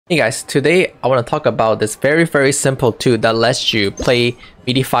Hey guys, today I want to talk about this very simple tool that lets you play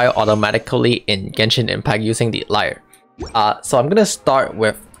MIDI file automatically in Genshin Impact using the Lyre. So I'm gonna start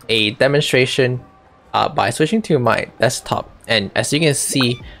with a demonstration by switching to my desktop, and as you can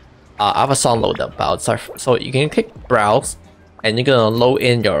see, I have a song loaded up. So you can click browse, and you're gonna load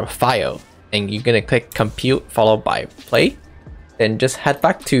in your file, and you're gonna click compute followed by play. Then just head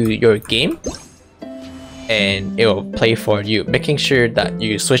back to your game, and it will play for you, making sure that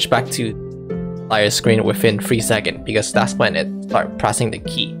you switch back to Lyre screen within 3 seconds, because that's when it starts pressing the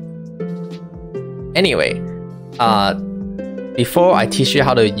key. Anyway, before I teach you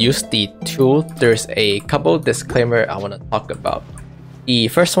how to use the tool, there's a couple disclaimer I want to talk about. The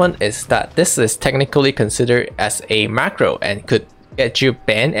first one is that this is technically considered as a macro and could get you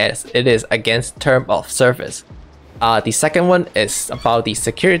banned as it is against term of service. The second one is about the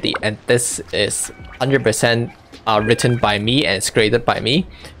security, and this is 100% written by me and it's created by me,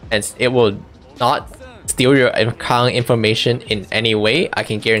 and it will not steal your account information in any way. I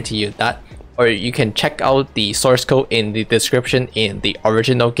can guarantee you that. Or you can check out the source code in the description in the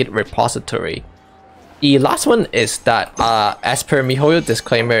original Git repository. The last one is that as per MiHoYo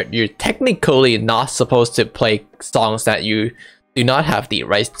disclaimer, you're technically not supposed to play songs that you do not have the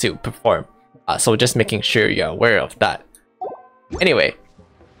rights to perform. So just making sure you're aware of that. Anyway,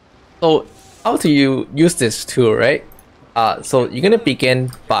 so how do you use this tool, right? So you're gonna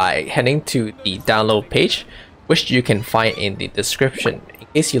begin by heading to the download page, which you can find in the description. In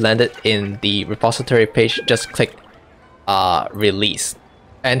case you landed in the repository page, just click release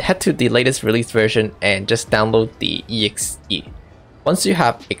and head to the latest release version and just download the exe. Once you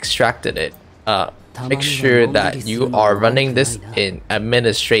have extracted it, make sure that you are running this in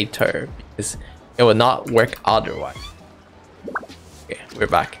administrator, because it will not work otherwise. Okay, we're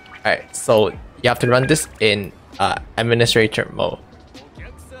back. Alright, so you have to run this in administrator mode.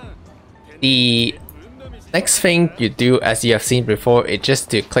 The next thing you do, as you have seen before, is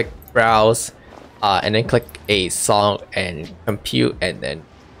just to click browse and then click a song and compute and then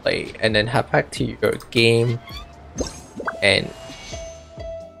play, and then head back to your game and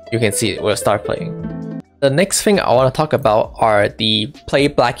you can see it will start playing. The next thing I want to talk about are the play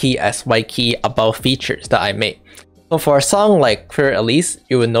blackkey as whitekey above features that I made. So for a song like Queer Elise,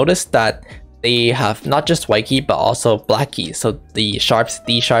 you will notice that they have not just whitekey but also blackkey. So the sharps,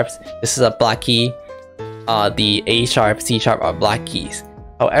 D sharps, this is a blackkey. The A sharp, C sharp are black keys.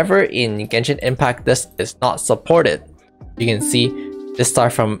 However, in Genshin Impact, this is not supported. You can see this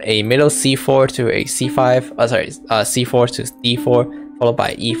starts from a middle C4 to a C5, C4 to D4, followed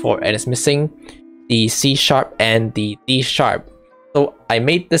by E4, and it's missing the C sharp and the D sharp. So I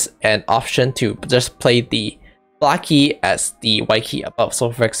made this an option to just play the blackkey as the whitekey above.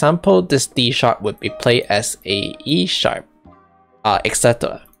 So for example, this D sharp would be played as a E sharp,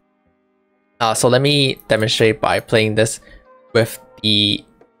 etc. So let me demonstrate by playing this with the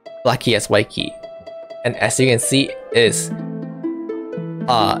blackkey as whitekey, and as you can see, is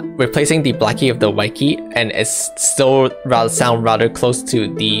replacing the blackkey of the whitekey, and it's still sound rather close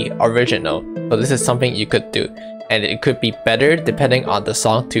to the original. So this is something you could do, and it could be better depending on the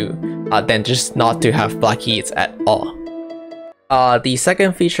song too, than just not to have black keys at all. The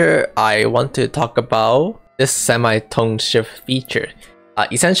second feature I want to talk about, this semitone shift feature.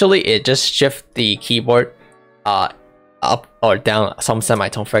 Essentially, it just shifts the keyboard up or down some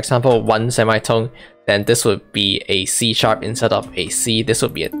semitone. For example, one semitone, then this would be a C sharp instead of a C, this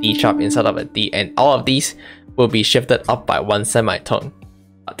would be a D sharp instead of a D, and all of these will be shifted up by one semitone.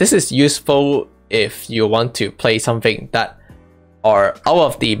 This is useful if you want to play something that are out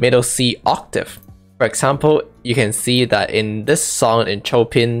of the middle C octave. For example, you can see that in this song in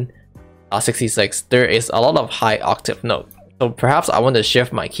Chopin 66, there is a lot of high octave notes. So perhaps I want to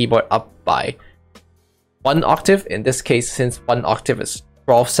shift my keyboard up by 1 octave. In this case, since 1 octave is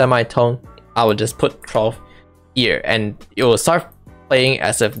 12 semitone, I will just put 12 here, and it will start playing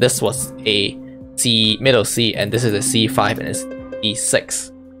as if this was a C, middle C, and this is a C5 and it's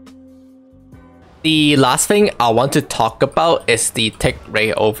D6. The last thing I want to talk about is the tick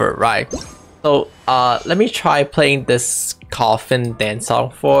rate override. So let me try playing this coffin dance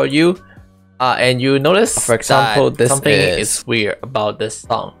song for you. And you notice, for example, this something is weird about this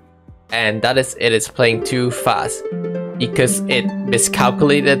song, and that is it is playing too fast because it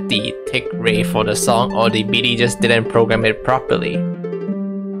miscalculated the tick rate for the song, or the midi just didn't program it properly.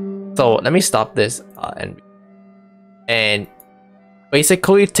 So let me stop this and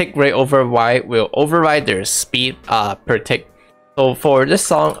basically tick rate override will override their speed per tick. So for this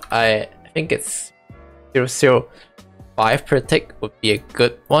song, I think it's 0.05 per tick would be a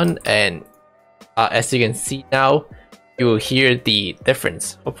good one, and as you can see now, you will hear the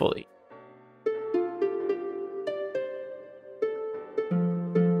difference, hopefully.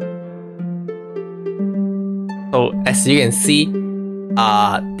 So as you can see,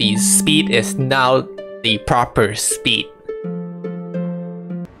 the speed is now the proper speed.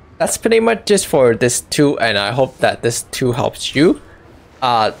 That's pretty much just for this tool, and I hope that this tool helps you.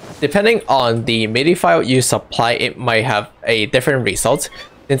 Depending on the MIDI file you supply, it might have a different result.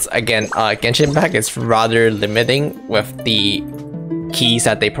 Since again, Genshin Impact is rather limiting with the keys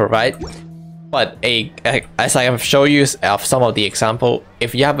that they provide. But as I have shown you of some of the example,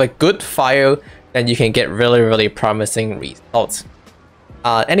 if you have a good file, then you can get really promising results.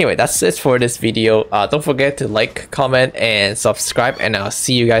 Anyway, that's it for this video. Don't forget to like, comment, and subscribe, and I'll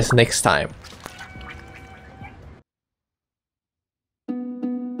see you guys next time.